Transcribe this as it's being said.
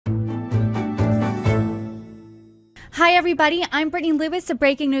Hi, everybody. I'm Brittany Lewis, a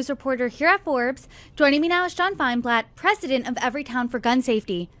breaking news reporter here at Forbes. Joining me now is John Feinblatt, president of Everytown For Gun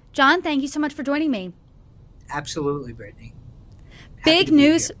Safety. John, thank you so much for joining me. Absolutely, Brittany. Big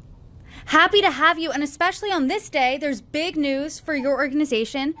news. Happy to have you, and especially on this day, there's big news for your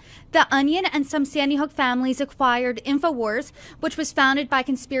organization. The Onion and some Sandy Hook families acquired Infowars, which was founded by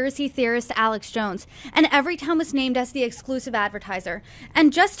conspiracy theorist Alex Jones, and Everytown was named as the exclusive advertiser.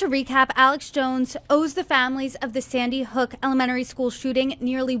 And just to recap, Alex Jones owes the families of the Sandy Hook Elementary School shooting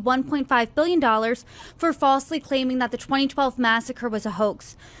nearly $1.5 billion for falsely claiming that the 2012 massacre was a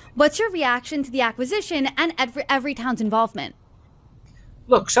hoax. What's your reaction to the acquisition and Everytown's involvement?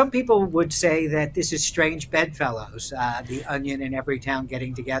 Look, some people would say that this is strange bedfellows, the Onion and Everytown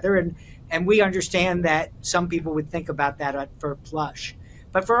getting together, and we understand that some people would think about that at first blush.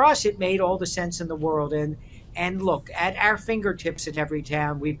 But for us, it made all the sense in the world. And look, at our fingertips at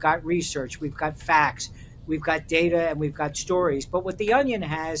Everytown, we've got research, we've got facts, we've got data, and we've got stories. But what the Onion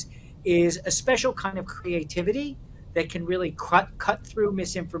has is a special kind of creativity that can really cut through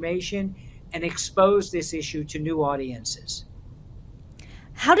misinformation and expose this issue to new audiences.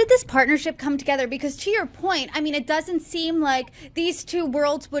 How did this partnership come together? Because to your point, I mean, it doesn't seem like these two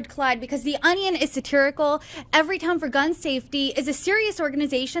worlds would collide, because the Onion is satirical. Everytown For Gun Safety is a serious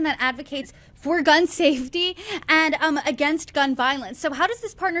organization that advocates for gun safety and against gun violence. So how does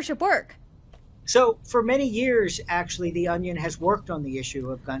this partnership work? So for many years, actually, the Onion has worked on the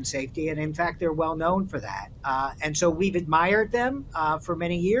issue of gun safety, and in fact, they're well known for that. And so we've admired them for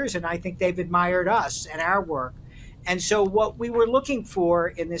many years, and I think they've admired us and our work. And so what we were looking for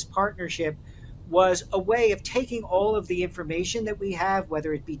in this partnership was a way of taking all of the information that we have,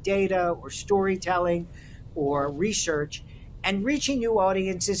 whether it be data or storytelling or research, and reaching new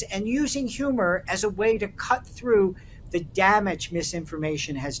audiences and using humor as a way to cut through the damage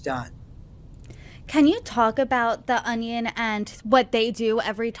misinformation has done. Can you talk about the Onion and what they do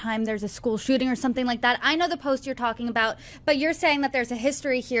every time there's a school shooting or something like that? I know the post you're talking about, but you're saying that there's a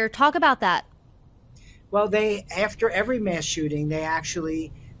history here. Talk about that. Well, after every mass shooting, they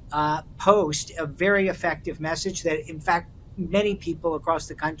actually post a very effective message that, in fact, many people across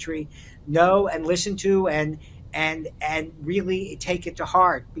the country know and listen to and really take it to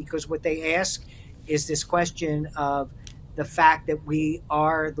heart, because what they ask is this question of the fact that we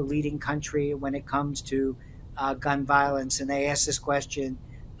are the leading country when it comes to gun violence, and they ask this question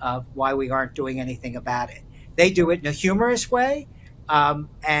of why we aren't doing anything about it. They do it in a humorous way,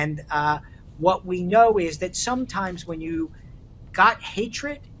 what we know is that sometimes when you got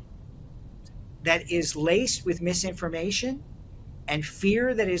hatred that is laced with misinformation and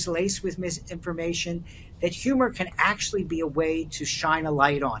fear that is laced with misinformation, that humor can actually be a way to shine a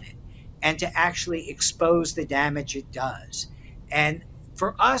light on it and to actually expose the damage it does. And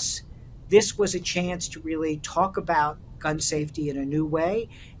for us, this was a chance to really talk about gun safety in a new way,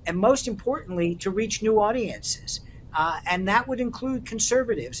 and most importantly, to reach new audiences. And that would include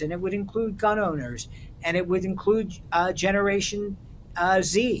conservatives, and it would include gun owners, and it would include Generation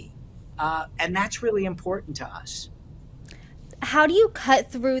Z. And that's really important to us. How do you cut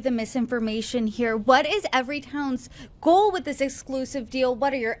through the misinformation here? What is Everytown's goal with this exclusive deal?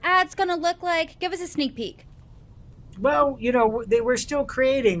 What are your ads going to look like? Give us a sneak peek. Well, you know, we're still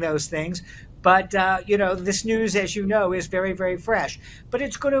creating those things. But, you know, this news, as you know, is very, very fresh. But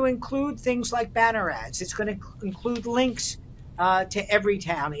it's going to include things like banner ads. It's going to include links to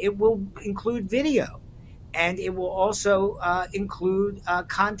Everytown. It will include video. And it will also include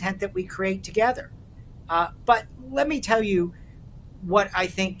content that we create together. But let me tell you what I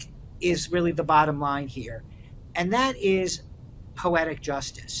think is really the bottom line here. And that is poetic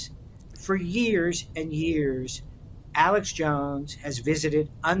justice. For years and years, Alex Jones has visited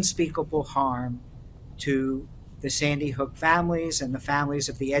unspeakable harm to the Sandy Hook families and the families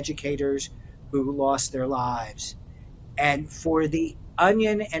of the educators who lost their lives. And for the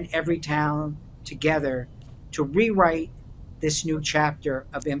Onion and Everytown together to rewrite this new chapter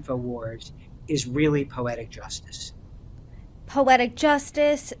of Infowars is really poetic justice. Poetic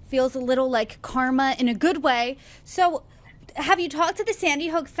justice feels a little like karma in a good way. So have you talked to the Sandy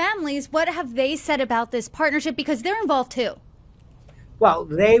Hook families? What have they said about this partnership? Because they're involved too. Well,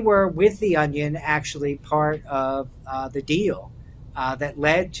 they were with the Onion, actually part of the deal that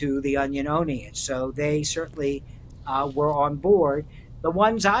led to the Onion owning it. So they certainly were on board. The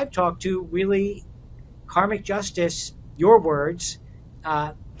ones I've talked to, really, karmic justice, your words,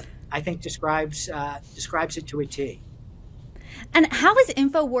 I think describes it to a T. And how is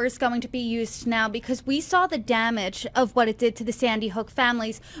Infowars going to be used now? Because we saw the damage of what it did to the Sandy Hook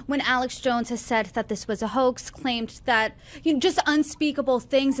families when Alex Jones has said that this was a hoax, claimed that, just unspeakable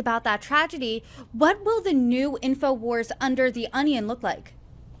things about that tragedy. What will the new Infowars under the Onion look like?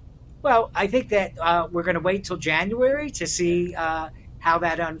 Well, I think that we're going to wait till January to see how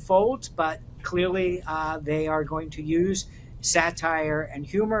that unfolds, but clearly they are going to use satire and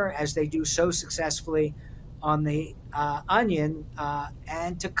humor as they do so successfully on the Onion,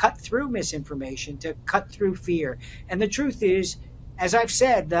 and to cut through misinformation, to cut through fear. And the truth is, as I've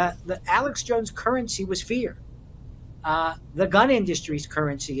said, the Alex Jones currency was fear. The gun industry's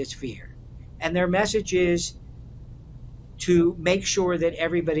currency is fear. And their message is to make sure that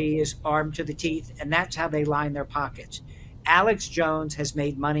everybody is armed to the teeth, and that's how they line their pockets. Alex Jones has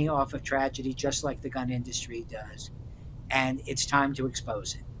made money off of tragedy just like the gun industry does, and it's time to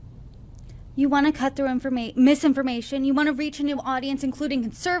expose it. You want to cut through misinformation. You want to reach a new audience, including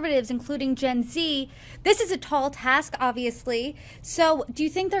conservatives, including Gen Z. This is a tall task, obviously. So do you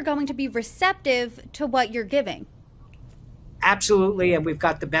think they're going to be receptive to what you're giving? Absolutely, and we've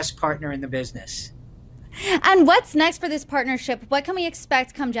got the best partner in the business. And what's next for this partnership? What can we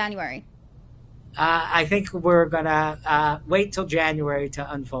expect come January? I think we're going to wait till January to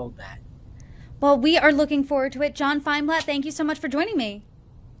unfold that. Well, we are looking forward to it. John Feinblatt, thank you so much for joining me.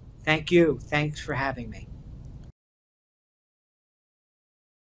 Thank you. Thanks for having me.